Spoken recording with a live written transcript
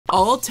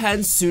All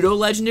 10 pseudo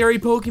legendary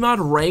Pokemon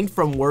ranked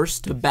from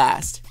worst to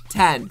best.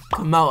 10.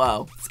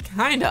 Komodo. It's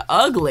kinda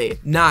ugly.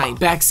 9.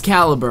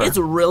 Baxcalibur. It's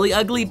really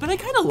ugly, but I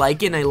kinda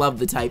like it and I love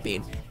the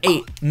typing.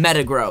 8.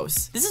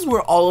 Metagross. This is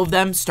where all of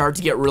them start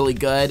to get really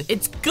good.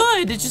 It's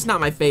good, it's just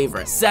not my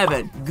favorite.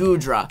 7.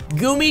 Goodra.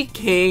 Gumi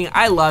King,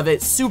 I love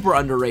it, super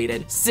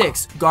underrated.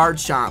 6.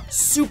 Garchomp.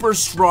 Super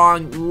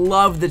strong,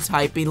 love the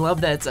typing,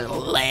 love that it's a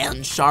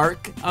land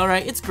shark.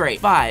 Alright, it's great.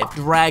 5.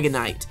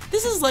 Dragonite.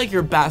 This is like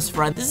your best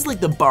friend. This is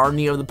like the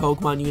Barney of the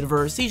Pokemon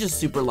universe. He's just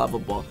super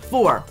lovable.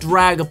 4.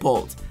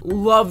 Dragapult.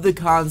 Love the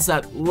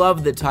concept,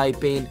 love the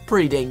typing,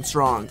 pretty dang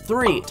strong.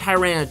 3.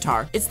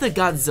 Tyranitar. It's the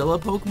Godzilla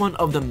Pokemon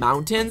of the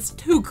mountains.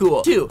 Too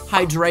cool. 2.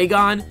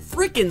 Hydreigon.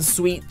 Freaking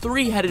sweet.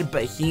 3-headed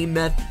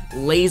behemoth.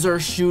 Laser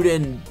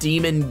shooting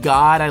demon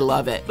god. I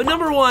love it. But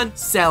number 1,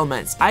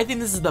 Salamence. I think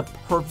this is the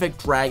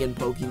perfect dragon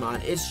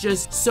Pokemon. It's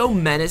just so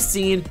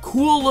menacing,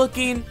 cool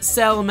looking.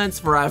 Salamence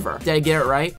forever. Did I get it right?